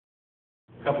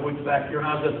a couple weeks back here, and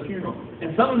I was at the funeral.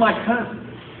 And some of my cousins,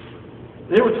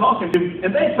 they were talking to me,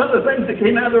 and some of the things that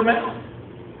came out of their mouth,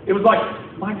 it was like,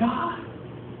 my God,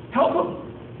 help them.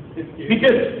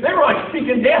 Because they were like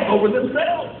speaking death over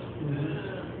themselves.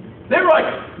 They were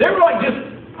like just,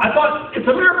 I thought, it's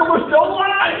a miracle we're still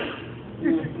alive.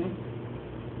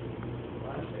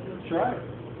 That's right.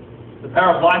 The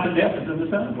power of life and death is in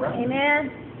the tongue, right? Amen.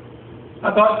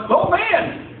 I thought, oh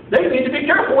man, they need to be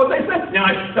careful what they say. Now,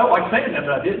 I felt like saying that,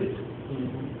 but I didn't.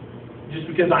 Just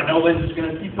because I know they're just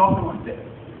going to keep talking like that.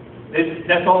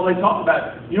 That's all they talk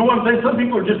about. You know what I'm saying? Some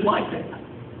people are just like that.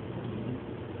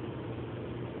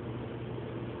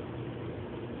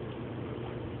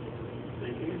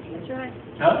 That's right.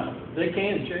 Huh? They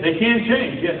can change. They can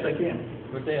change. Yes, they can.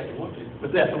 But they have to want to.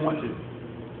 But they have to want to.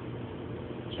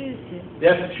 Choose to. They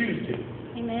have to choose to.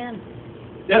 Amen.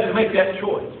 They have to make that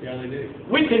choice. Yeah, they do.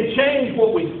 We can change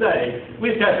what we say.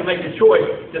 We just have to make a choice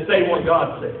to say what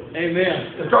God says.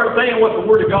 Amen. To start saying what the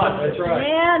Word of God says. That's right.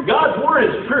 Amen. God's Word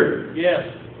is true. Yes.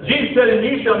 Jesus said, and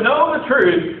ye shall know the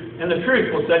truth, and the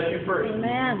truth will set you free.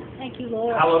 Amen. Thank you,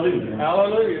 Lord. Hallelujah.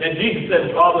 Hallelujah. And Jesus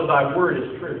said, Father, thy Word is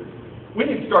true. We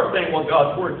need to start saying what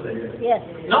God's Word says. Yes.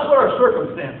 Not what our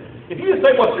circumstances. If you just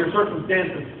say what your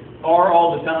circumstances are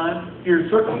all the time, your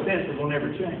circumstances will never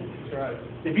change. That's right.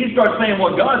 If you start saying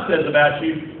what God says about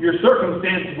you, your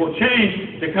circumstances will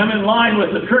change to come in line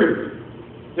with the truth.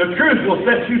 The truth will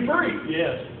set you free.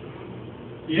 Yes.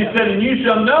 You said, and you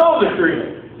shall know the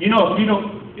truth. You know, if you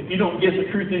don't get the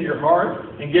truth in your heart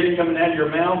and get it coming out of your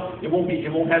mouth, it won't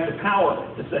have the power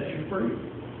to set you free.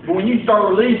 But when you start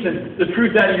releasing the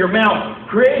truth out of your mouth,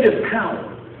 creative power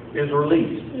is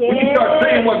released. Yes. When you start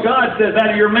saying what God says out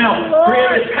of your mouth,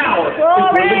 creative power is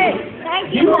released.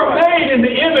 You are made in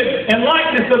the image and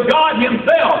likeness of God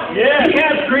Himself. Yes. He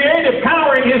has creative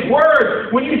power in His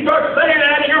Word. When you start saying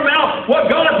out of your mouth what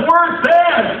God's Word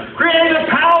says, creative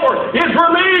power is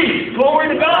released.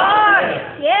 Glory to God.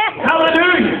 Yes.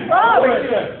 Hallelujah. Glory.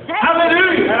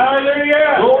 Hallelujah.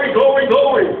 Hallelujah. Glory, glory,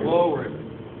 glory. Glory.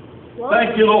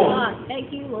 Thank you, Lord. God.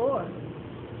 Thank you, Lord.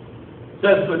 It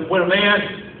says that when a man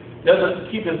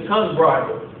doesn't keep his tongue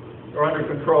bridled or under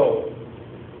control,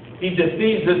 he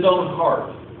deceives his own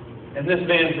heart. And this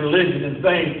man's religion is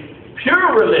vain.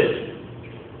 Pure religion.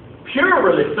 Pure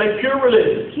religion. Say pure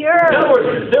religion. Pure. In other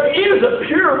words, there is a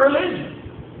pure religion.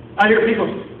 I hear people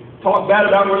talk bad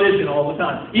about religion all the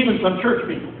time. Even some church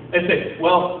people. They say,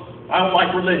 well, I don't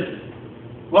like religion.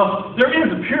 Well, there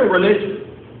is a pure religion.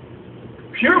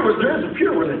 There is a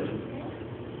pure religion.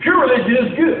 Pure religion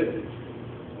is good.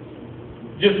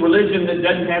 Just religion that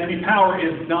doesn't have any power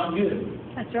is not good.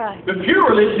 That's right. But pure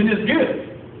religion is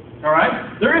good. All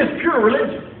right? There is pure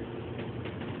religion.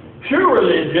 Pure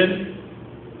religion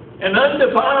and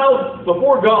undefiled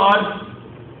before God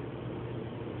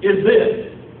is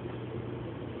this: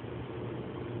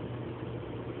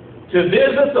 to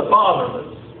visit the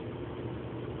fatherless,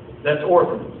 that's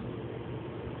orphans,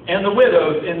 and the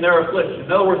widows in their affliction.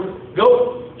 In other words,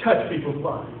 go touch people's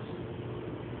lives.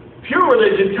 Pure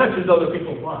religion touches other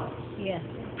people's lives. Yes.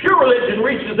 Pure religion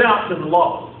reaches out to the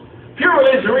lost. Pure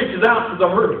religion reaches out to the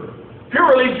hurting. Pure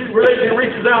religion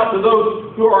reaches out to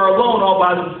those who are alone all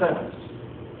by themselves,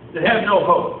 that have no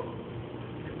hope.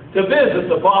 To visit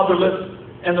the fatherless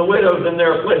and the widows in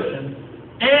their affliction,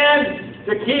 and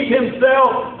to keep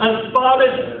himself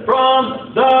unspotted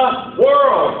from the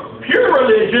world. Pure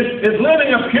religion is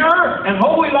living a pure and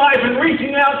holy life and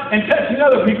reaching out and touching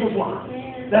other people's lives.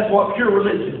 That's what pure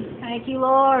religion is. Thank you,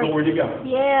 Lord. Glory to God.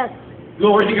 Yes.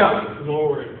 Glory to God.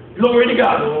 Glory. Glory to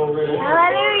God. Glory.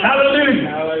 Hallelujah. Hallelujah.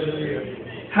 Hallelujah.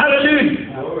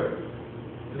 Hallelujah. Glory.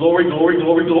 Glory, glory,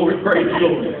 glory, glory. Praise the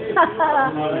Lord.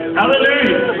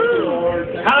 Hallelujah.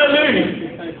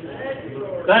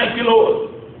 Hallelujah. Thank you,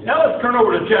 Lord. Now let's turn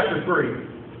over to chapter 3.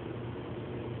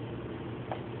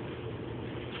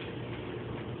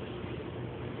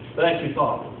 Thank you,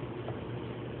 Father.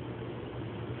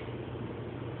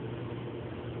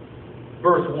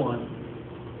 Verse 1.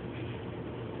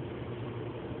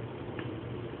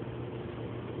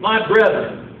 My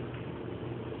brethren,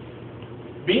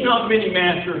 be not many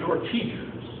masters or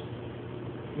teachers,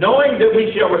 knowing that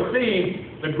we shall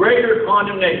receive the greater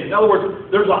condemnation. In other words,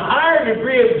 there's a higher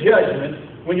degree of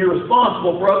judgment when you're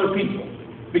responsible for other people.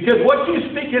 Because what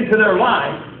you speak into their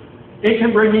life, it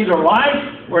can bring either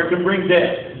life or it can bring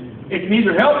death. It can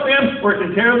either help them or it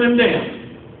can tear them down.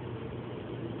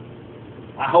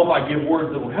 I hope I give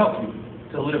words that will help you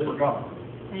to live for God.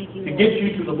 Thank you, To Lord. get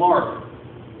you to the mark.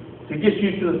 To get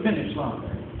you to the finish line.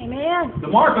 Amen. The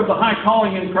mark of the high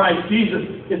calling in Christ Jesus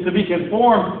is to be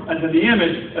conformed unto the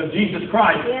image of Jesus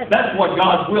Christ. Yes. That's what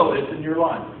God's will is in your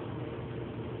life.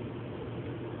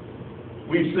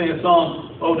 We sing a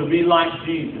song, oh, to be like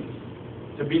Jesus.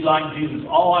 To be like Jesus.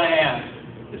 All I ask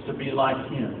is to be like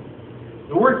Him.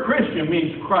 The word Christian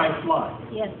means Christ-like.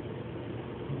 Yes.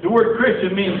 The word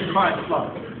Christian means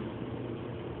Christ-like.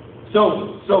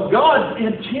 So God's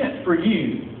intent for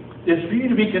you is for you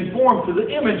to be conformed to the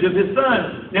image of His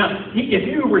Son. Now, if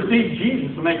you receive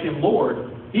Jesus to make Him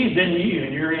Lord, He's in you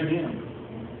and you're in Him.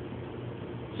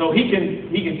 So He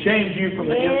can change you from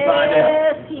the inside out.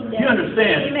 Yes, He does. You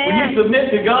understand? Amen. When you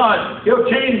submit to God, He'll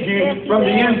change you Yes, He from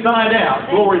the does. inside out.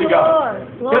 Thank Glory to you,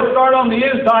 God. Lord. He'll start on the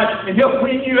inside and He'll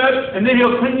clean you up, and then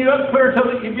He'll clean you up clear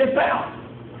until it gets out.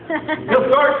 He'll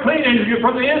start cleaning you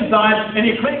from the inside, and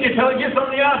He'll clean you until it gets on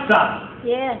the outside.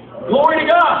 Yes. Glory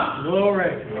to God.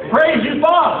 Glory. Praise you,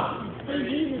 Father. See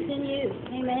Jesus in you.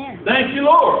 Amen. Thank you,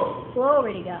 Lord.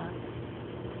 Glory to God.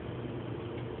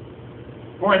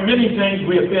 For in many things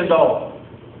we offend all.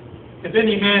 If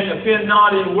any man offend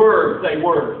not in word, say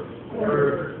word.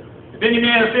 Word. If any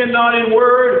man offend not in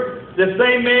word, the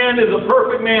same man is a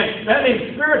perfect man. That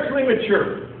means spiritually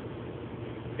mature.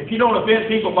 If you don't offend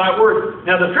people by word.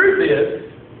 Now the truth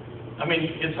is, I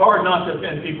mean, it's hard not to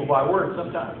offend people by word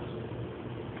sometimes.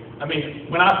 I mean,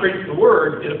 when I preach the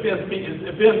word, it offends me. It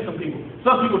offends some people.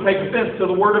 Some people take offense to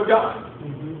the word of God.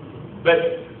 Mm-hmm.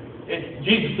 But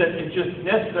Jesus said it's just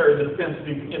necessary that offenses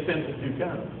do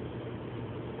come.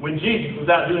 When Jesus was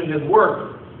out doing His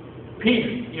work,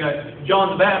 Peter,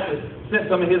 John the Baptist, sent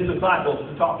some of his disciples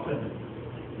to talk to him.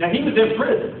 Now he was in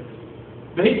prison,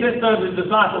 but he sent some of his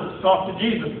disciples to talk to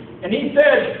Jesus, and he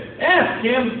said, "Ask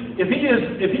him if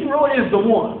he really is the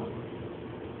one."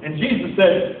 And Jesus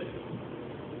said,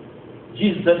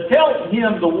 "Tell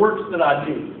him the works that I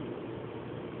do.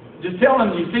 Just tell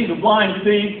him you see the blind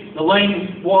see, the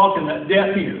lame walk, and the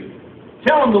deaf hear.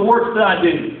 Tell him the works that I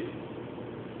do,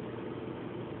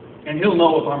 and he'll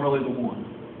know if I'm really the one."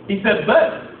 He said,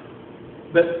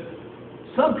 but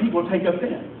some people take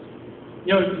offense.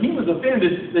 He was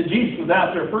offended that Jesus was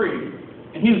out there free,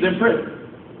 and he was in prison.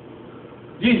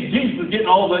 Jesus was getting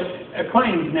all the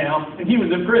acclaims now, and he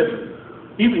was in prison.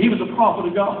 He was a prophet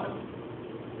of God.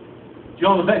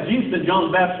 Jesus said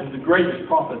John the Baptist was the greatest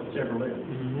prophet that's ever lived.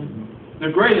 Mm-hmm. The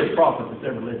greatest prophet that's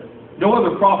ever lived. No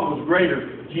other prophet was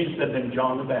greater, Jesus said, than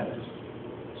John the Baptist.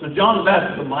 So John the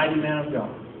Baptist was a mighty man of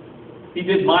God. He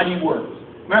did mighty works.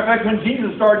 Matter of fact, when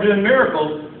Jesus started doing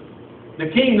miracles, the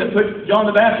king that put John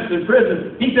the Baptist in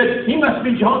prison, he said, "He must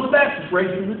be John the Baptist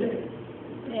raised from the dead."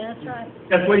 Yeah, that's right.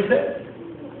 That's what he said.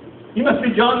 He must be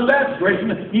John the Baptist raised from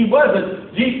the dead. He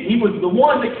wasn't. He was the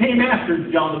one that came after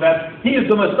John the Baptist. He is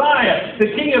the Messiah, the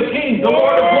King of Kings, the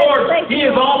Lord of Lords. He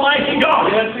is Almighty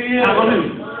God. Yes, He is.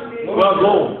 Hallelujah. Well,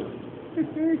 Lord.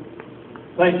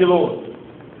 Thank you, Lord.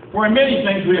 For in many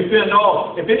things we offend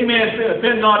all. If any man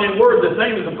offend not in word, the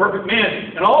same is a perfect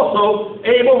man, and also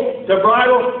able to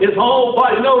bridle his whole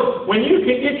body. Notice, when you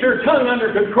can get your tongue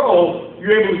under control,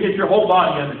 you're able to get your whole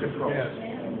body under control. Yes.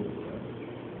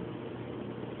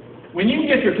 When you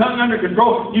get your tongue under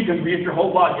control, you can get your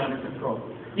whole body under control.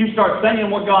 You start saying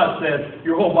what God says,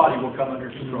 your whole body will come under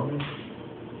control.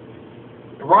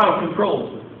 The bridle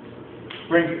controls it.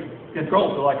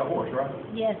 Controls it like a horse, right?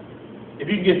 Yes. If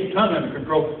you can get your tongue under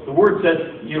control, the Word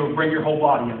says you'll bring your whole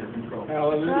body under control. That's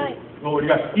Hallelujah. right. Glory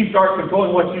to God. You start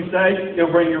controlling what you say,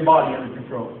 it'll bring your body under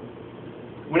control.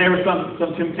 Whenever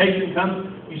some temptation comes,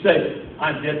 you say,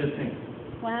 "I'm dead to sin.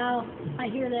 Wow. I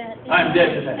hear that. I'm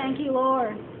dead to that." Thank you,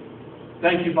 Lord.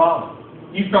 Thank you, Father.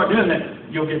 You start doing that,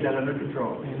 you'll get that under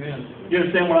control. Amen. You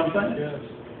understand what I'm saying? Yes.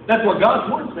 That's what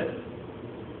God's Word says.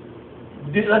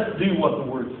 Let's do what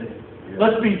the Word says.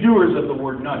 Let's be doers of the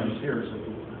Word, not just hearers of the Word.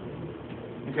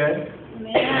 Okay?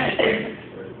 Amen.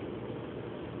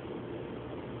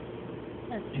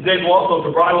 He's able also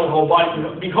to bridle the whole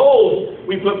body. Behold,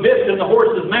 we put bits in the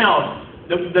horses' mouths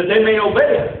that they may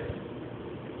obey us.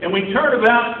 And we turn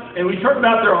about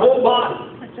their whole body.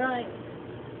 That's right.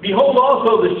 Behold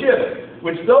also the ships,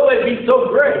 which though they be so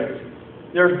great,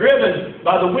 they're driven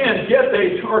by the wind, yet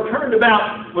they are turned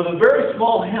about with a very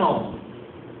small helm.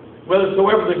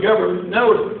 Whethersoever the government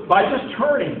knows, by just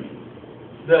turning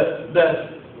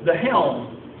the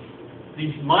helm,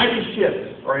 these mighty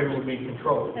ships are able to be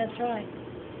controlled. That's right.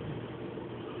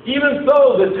 Even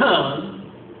so, the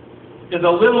tongue is a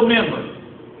little member.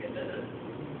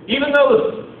 Even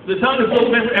though the tongue is a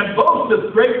little member and boasts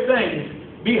of great things,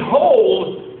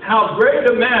 behold how great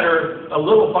a matter a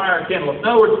little fire kindleth. In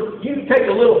other words, you can take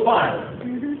a little fire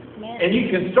and you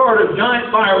can start a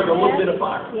giant fire with a little bit of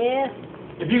fire. Yes.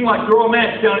 If you can like throw a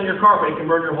match down on your carpet, it can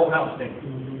burn your whole house down.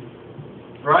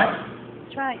 Right?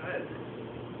 That's right.